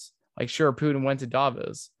Davos. Like, sure, Putin went to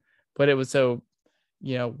Davos, but it was so,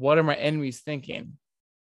 what are my enemies thinking?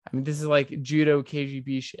 I mean, this is like judo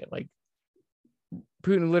KGB shit. Like,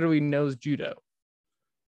 Putin literally knows judo.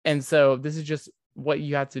 And so this is just what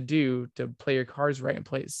you have to do to play your cards right and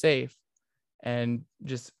play it safe, and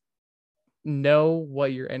just know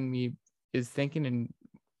what your enemy is thinking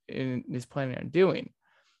and is planning on doing.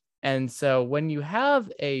 And so when you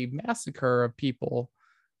have a massacre of people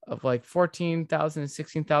of like 14,000,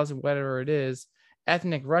 16,000, whatever it is,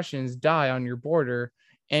 ethnic Russians die on your border.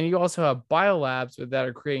 And you also have biolabs that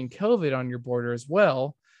are creating COVID on your border as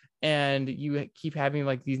well. And you keep having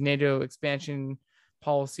like these NATO expansion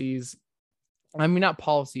policies. I mean, not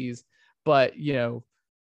policies, but,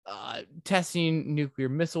 testing nuclear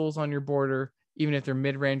missiles on your border, even if they're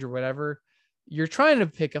mid-range or whatever. You're trying to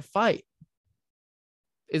pick a fight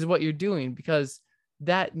is what you're doing, because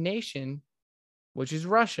that nation, which is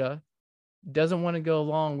Russia, doesn't want to go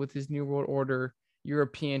along with this new world order,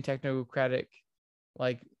 European technocratic,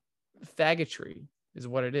 like, faggotry is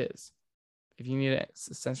what it is. If you need to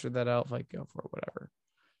censor that out, like, go for it, whatever.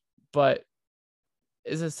 But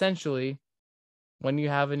is essentially when you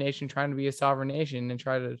have a nation trying to be a sovereign nation and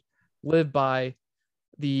try to live by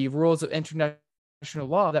the rules of international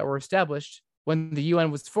law that were established when the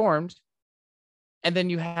UN was formed, and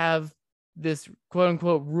then you have this quote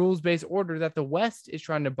unquote rules-based order that the West is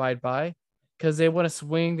trying to abide by because they want to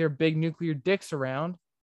swing their big nuclear dicks around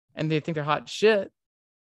and they think they're hot shit.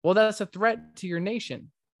 Well, that's a threat to your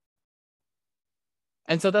nation.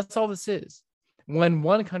 And so that's all this is. When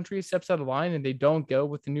one country steps out of line and they don't go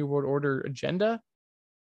with the New World Order agenda,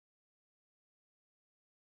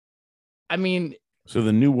 I mean, so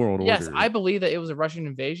the New World yes, Order. I believe that it was a Russian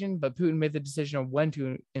invasion, but Putin made the decision of when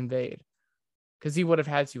to invade because he would have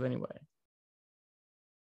had to anyway.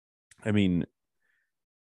 I mean,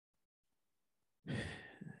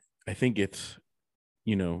 I think it's,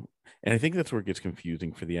 and I think that's where it gets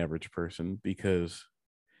confusing for the average person because,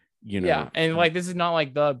 yeah, and like this is not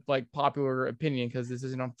like the like popular opinion because this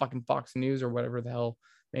isn't on fucking Fox News or whatever the hell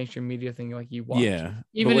mainstream media thing like you watch. Yeah,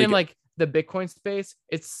 even in like the Bitcoin space,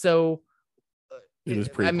 it's so. It is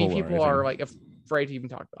pretty. I mean, people are like afraid to even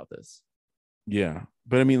talk about this. Yeah,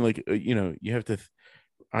 but I mean, like you have to.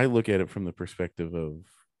 I look at it from the perspective of,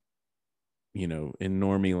 in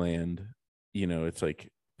normie land, it's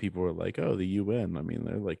like people are like, oh, the UN. I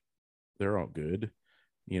mean, they're all good.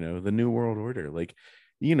 The New World Order, like.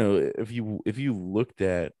 If you looked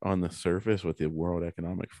at on the surface what the World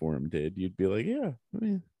Economic Forum did, you'd be like, yeah, I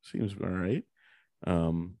mean, seems all right.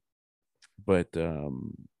 But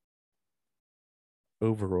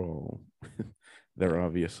overall, they're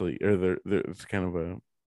obviously, or they're it's kind of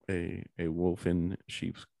a wolf in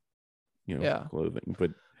sheep's, clothing.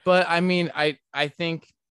 But I mean, I think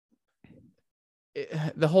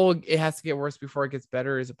it has to get worse before it gets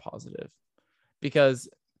better is a positive, because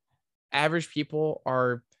average people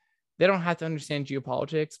they don't have to understand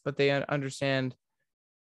geopolitics, but they understand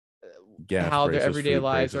how their everyday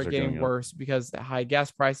lives are getting worse because the high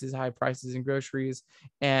gas prices, high prices in groceries,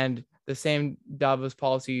 and the same Davos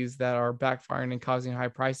policies that are backfiring and causing high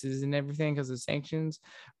prices and everything because of sanctions.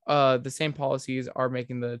 The same policies are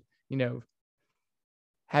making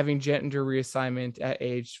having gender reassignment at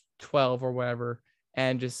age 12 or whatever,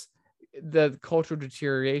 and just the cultural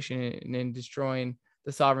deterioration and destroying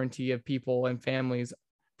the sovereignty of people and families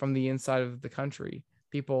from the inside of the country.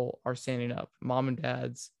 People are standing up, mom and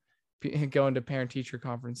dads going to parent-teacher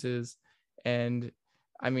conferences. And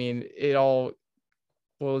I mean, it all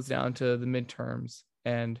boils down to the midterms.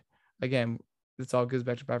 And again, this all goes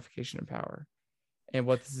back to bifurcation of power and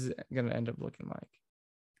what this is going to end up looking like.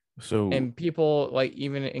 So, and people, like,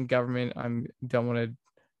 even in government, don't want to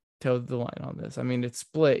toe the line on this. I mean, it's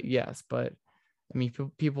split, yes, but I mean,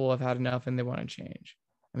 people have had enough and they want to change.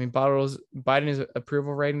 I mean, Biden's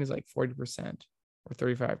approval rating is like 40% or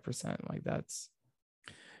 35%. Like that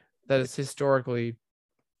is historically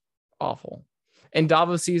awful. And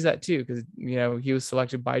Davos sees that too, because he was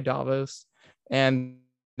selected by Davos, and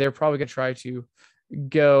they're probably going to try to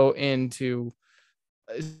go into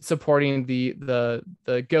supporting the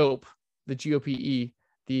GOP, the GOPE,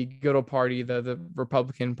 the good old party, the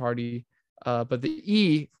Republican Party, but the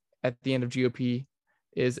E at the end of GOP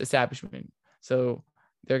is establishment. So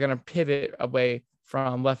they're going to pivot away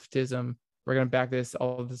from leftism. We're going to back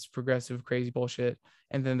all this progressive, crazy bullshit.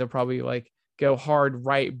 And then they'll probably like go hard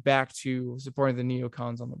right back to supporting the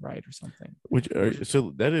neocons on the right or something.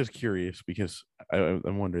 So that is curious because I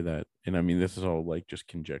wonder that. And I mean, this is all like just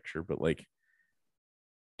conjecture, but like,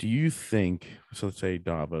 do you think, so let's say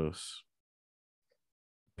Davos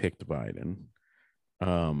picked Biden.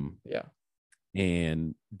 Yeah.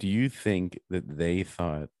 And do you think that they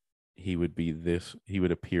thought he would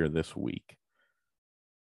appear this week?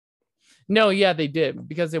 No, yeah, they did,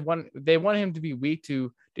 because they want him to be weak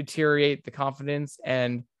to deteriorate the confidence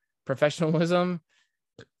and professionalism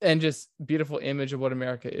and just beautiful image of what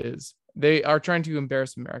America is. They are trying to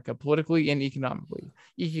embarrass America politically and economically.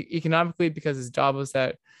 Economically, because it's Davos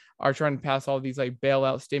that are trying to pass all these like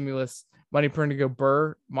bailout, stimulus, money printing to go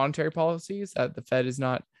burr monetary policies that the Fed is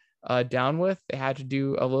not down with. They had to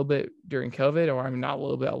do a little bit during COVID, or I mean, not a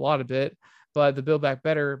little bit, a lot of it. But the Build Back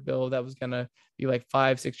Better bill that was going to be like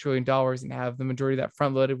 $5-6 trillion and have the majority of that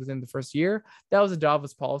front loaded within the first year, that was a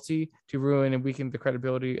Davos policy to ruin and weaken the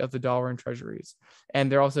credibility of the dollar and treasuries.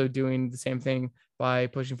 And they're also doing the same thing by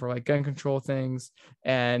pushing for like gun control things,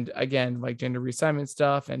 and again, like gender reassignment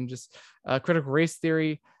stuff, and just critical race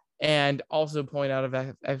theory, and also point out of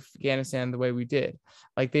Afghanistan the way we did.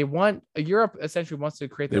 Like they want Europe essentially wants to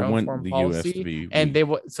create their own foreign policy, and they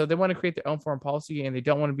want to create their own foreign policy, and they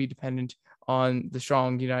don't want to be dependent on the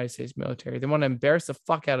strong United States military. They want to embarrass the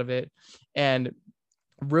fuck out of it and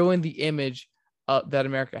ruin the image that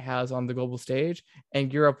America has on the global stage.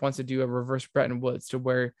 And Europe wants to do a reverse Bretton Woods to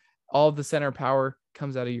where all the center of power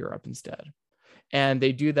comes out of Europe instead. And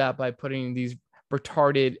they do that by putting these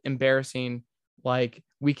retarded, embarrassing, like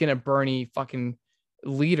Weekend at Bernie fucking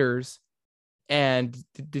leaders, and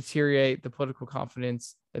deteriorate the political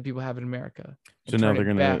confidence that people have in America. So now they're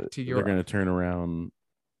gonna turn around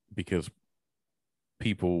because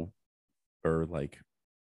people are like,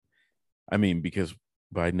 I mean, because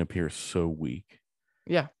Biden appears so weak.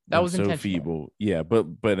 Yeah, that was so feeble. Yeah,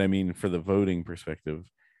 but I mean, for the voting perspective,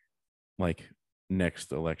 like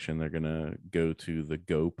next election, they're gonna go to the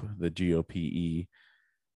GOPE,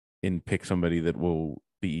 and pick somebody that will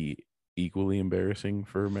be equally embarrassing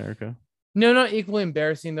for America. No, not equally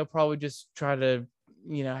embarrassing. They'll probably just try to,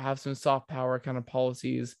 have some soft power kind of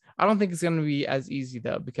policies. I don't think it's going to be as easy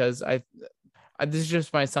though, because this is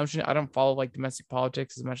just my assumption. I don't follow like domestic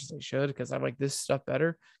politics as much as I should, because I like this stuff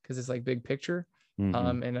better because it's like big picture.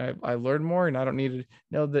 Mm-hmm. And I learned more, and I don't need to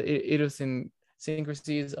know the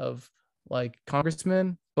idiosyncrasies of like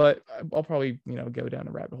congressmen, but I'll probably, go down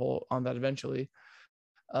a rabbit hole on that eventually.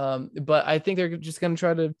 But I think they're just going to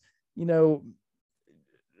try to,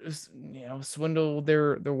 swindle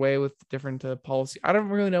their way with different policy. I don't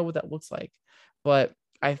really know what that looks like, but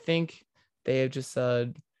I think they have just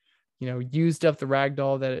used up the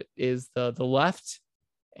ragdoll that is the left,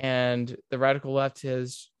 and the radical left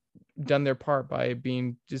has done their part by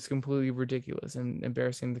being just completely ridiculous and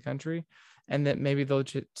embarrassing the country, and that maybe they'll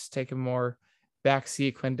just take a more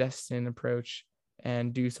backseat clandestine approach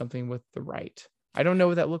and do something with the right. I don't know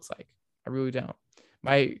what that looks like. I really don't.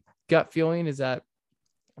 My gut feeling is that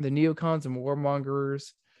the neocons and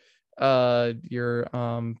warmongers, your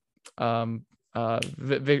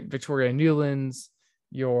Victoria Newlands,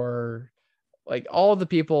 your like all the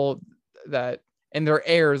people that, and their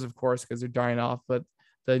heirs, of course, because they're dying off, but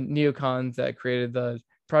the neocons that created the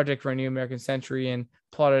Project for a New American Century and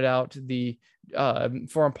plotted out the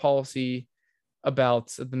foreign policy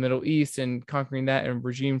about the Middle East and conquering that and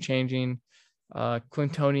regime changing,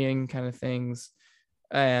 Clintonian kind of things,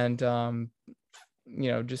 and I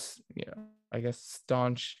guess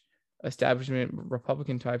staunch establishment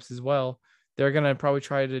Republican types as well. They're gonna probably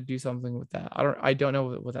try to do something with that. I don't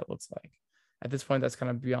know what that looks like at this point. That's kind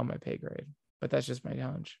of beyond my pay grade, but that's just my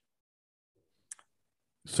hunch.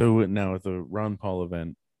 So now at the Ron Paul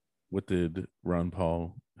event, what did Ron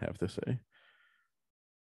Paul have to say?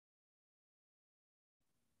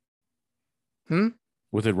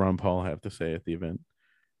 What did Ron Paul have to say at the event?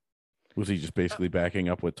 Was he just basically backing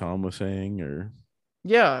up what Tom was saying, or?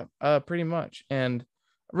 Yeah, pretty much. And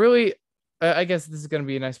really, I guess this is going to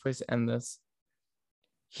be a nice place to end this.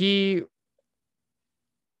 He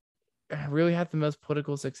really had the most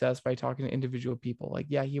political success by talking to individual people. Like,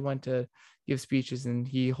 yeah, he went to give speeches and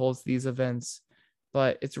he holds these events,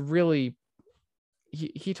 but it's really,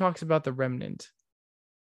 he talks about the remnant.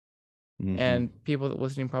 Mm-hmm. And people that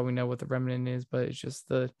listening probably know what the remnant is, but it's just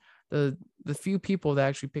the few people that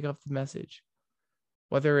actually pick up the message,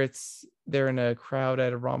 whether it's they're in a crowd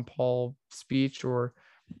at a Ron Paul speech, or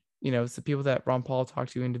it's the people that Ron Paul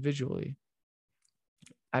talked to individually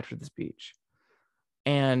after the speech,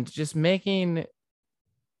 and just making,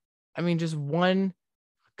 just one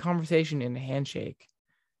conversation in a handshake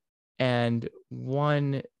and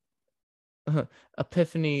one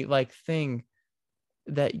epiphany like thing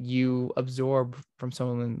that you absorb from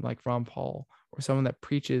someone like Ron Paul, or someone that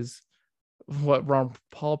preaches what Ron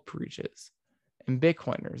Paul preaches. And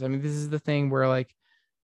Bitcoiners, this is the thing where like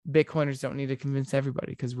Bitcoiners don't need to convince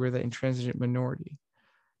everybody because we're the intransigent minority.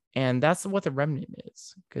 And that's what the remnant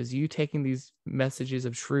is, because you taking these messages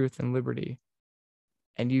of truth and liberty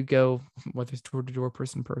and you go, whether it's door to door,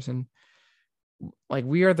 person to person, like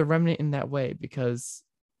we are the remnant in that way, because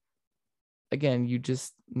again, you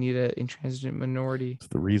just need an intransigent minority. It's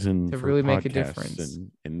the reason to really make a difference,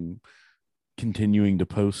 and continuing to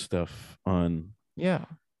post stuff on. Yeah.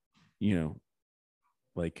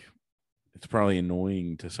 Like it's probably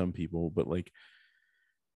annoying to some people, but like,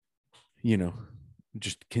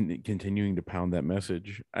 just continuing to pound that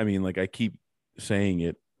message. I mean, like I keep saying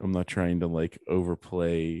it. I'm not trying to like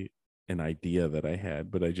overplay an idea that I had,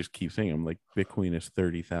 but I just keep saying I'm like Bitcoin is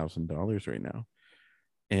 $30,000 right now,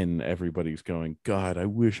 and everybody's going, God, I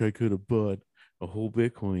wish I could have bought a whole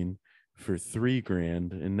Bitcoin for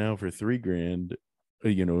 $3,000, and now for $3,000,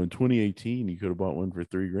 in 2018 you could have bought one for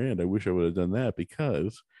 $3,000. I wish I would have done that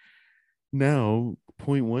because now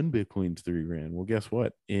zero point 0.1 Bitcoin's $3,000. Well, guess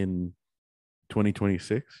what? In 2026,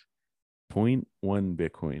 zero point 0.1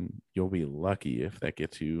 Bitcoin, you'll be lucky if that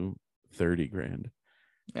gets you 30 grand.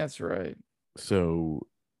 That's right. So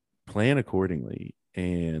plan accordingly.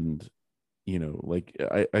 And, like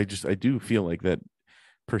I do feel like that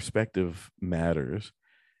perspective matters,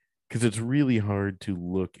 because it's really hard to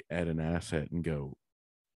look at an asset and go,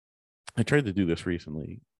 I tried to do this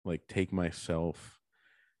recently, like take myself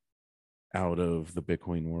out of the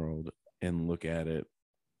Bitcoin world and look at it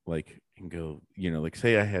like and go, like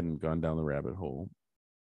say I hadn't gone down the rabbit hole,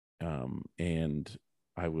 and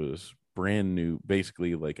I was brand new,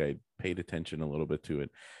 basically like I paid attention a little bit to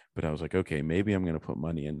it, but I was like, okay, maybe I'm going to put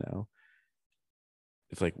money in now.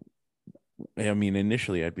 It's like, I mean,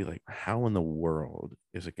 initially I'd be like, how in the world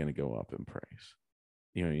is it going to go up in price?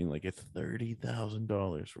 You know what I mean? Like it's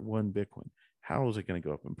 $30,000 for one Bitcoin. How is it going to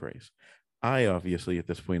go up in price? I obviously at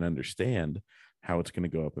this point understand how it's going to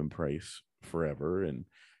go up in price forever, and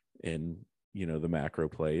the macro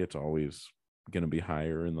play, it's always going to be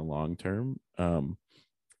higher in the long term.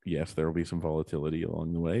 Yes, there will be some volatility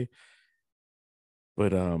along the way,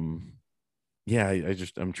 but yeah,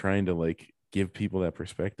 I'm trying to like give people that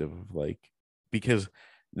perspective of like, because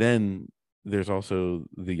then there's also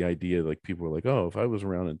the idea like people are like, oh, if I was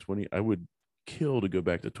around in 20, I would kill to go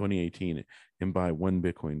back to 2018 and buy one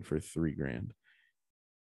Bitcoin for $3,000.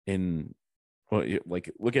 And well,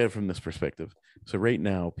 like look at it from this perspective. So right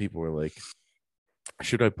now people are like,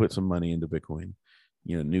 should I put some money into Bitcoin?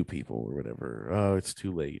 New people or whatever. Oh, it's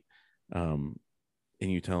too late. Um,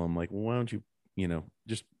 and you tell them like, well, why don't you,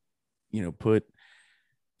 just, put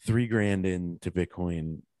 $3,000 into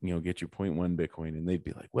Bitcoin, get your zero point 0.1 Bitcoin. And they'd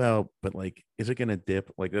be like, well, but like, is it going to dip?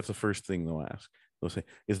 Like, that's the first thing they'll ask. They'll say,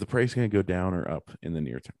 is the price going to go down or up in the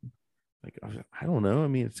near term? Like, I don't know. I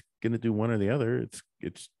mean, it's going to do one or the other.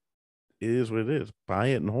 It is what it is. Buy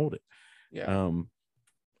it and hold it. Yeah. Um,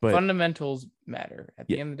 but Fundamentals matter at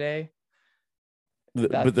yeah, the end of the day.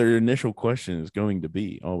 but their initial question is going to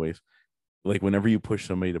be always like, whenever you push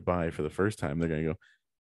somebody to buy for the first time, they're going to go,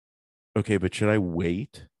 okay, but should I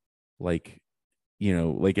wait? Like,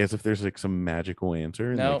 like as if there's like some magical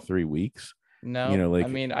answer in like No, 3 weeks. no. I Like,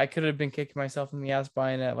 mean, I could have been kicking myself in the ass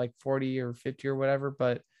buying at like 40 or 50 or whatever,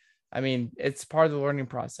 but I mean, it's part of the learning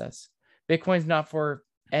process. Bitcoin's not for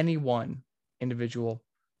any one individual,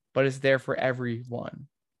 but it's there for everyone.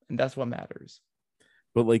 And that's what matters.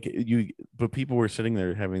 but like but people were sitting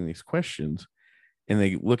there having these questions, and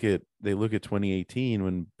they look at 2018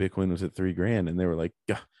 when Bitcoin was at $3,000, and they were like,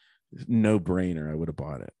 no brainer, I would have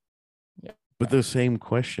bought it. Yeah. But those same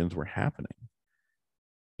questions were happening.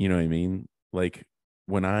 You know what I mean? Like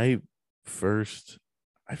when I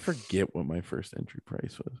forget what my first entry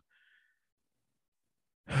price was.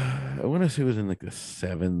 I want to say it was in like the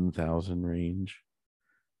 7,000 range.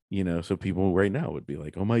 So people right now would be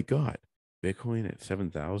like, oh my God, Bitcoin at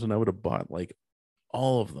 7,000. I would have bought like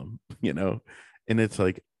all of them, And it's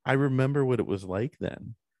like, I remember what it was like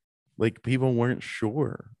then. Like people weren't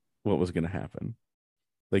sure what was going to happen.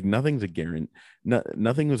 Like nothing's a guarantee.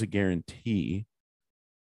 Nothing was a guarantee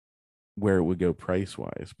where it would go price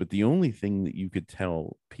wise. But the only thing that you could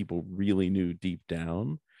tell people really knew deep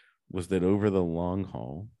down was that over the long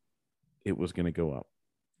haul, it was going to go up.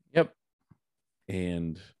 Yep.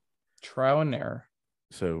 And Trial and error.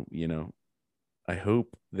 so, I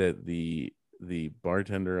hope that the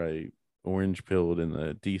bartender I orange pilled in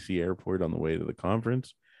the DC airport on the way to the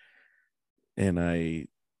conference, and I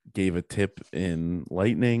gave a tip in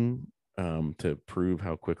Lightning to prove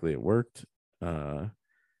how quickly it worked. And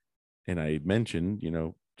I mentioned,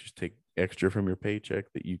 just take extra from your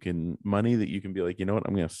paycheck that you can be like, you know what,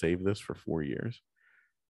 I'm going to save this for 4 years,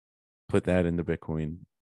 put that into Bitcoin,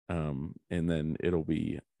 and then it'll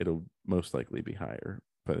most likely be higher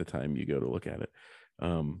by the time you go to look at it.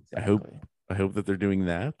 Exactly. I hope that they're doing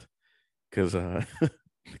that, because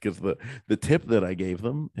because the tip that I gave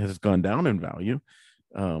them has gone down in value.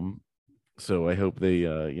 So I hope they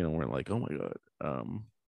weren't like, oh my God.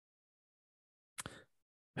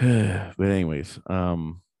 But anyways,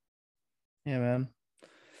 Yeah, man.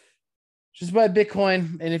 Just buy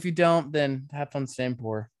Bitcoin. And if you don't, then have fun staying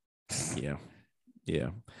poor. yeah.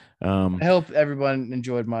 I hope everyone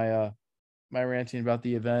enjoyed my my ranting about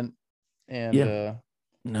the event. And Yeah. if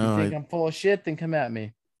you No, think I'm full of shit, then come at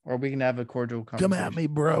me, or we can have a cordial conversation. come at me,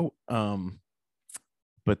 bro.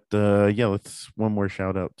 But yeah, let's one more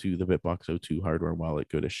shout out to the BitBox02 hardware wallet.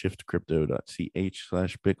 Go to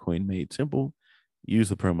shiftcrypto.ch/Bitcoin made simple. Use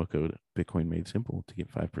the promo code Bitcoin made simple to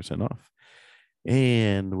get 5% off.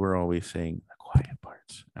 And we're always saying the quiet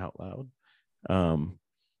parts out loud.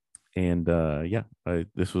 And yeah,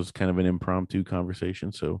 this was kind of an impromptu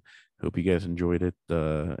conversation. So hope you guys enjoyed it.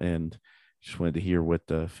 And just wanted to hear what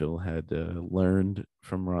Phil had learned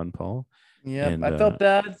from Ron Paul. Yep, And I felt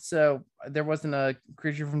bad. So there wasn't a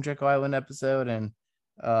Creature from Jekyll Island episode, and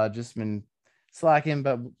just been slacking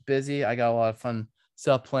but busy. I got a lot of fun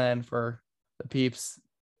stuff planned for the peeps,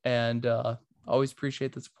 and always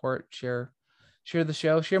appreciate the support. Share the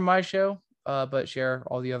show, share my show, but share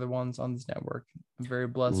all the other ones on this network. I'm very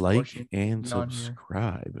blessed. like and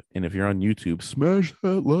subscribe. And if you're on YouTube, smash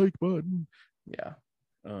that like button. Yeah.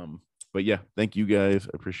 But yeah, thank you guys.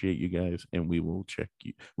 Appreciate you guys, and we will check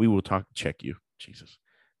you. We will check you. Jesus,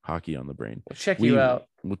 hockey on the brain. We'll check you out.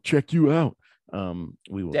 We'll check you out.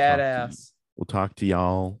 We will Dad ass. We'll talk to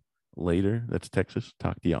y'all later. That's Texas.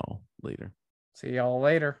 Talk to y'all later. See y'all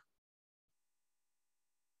later.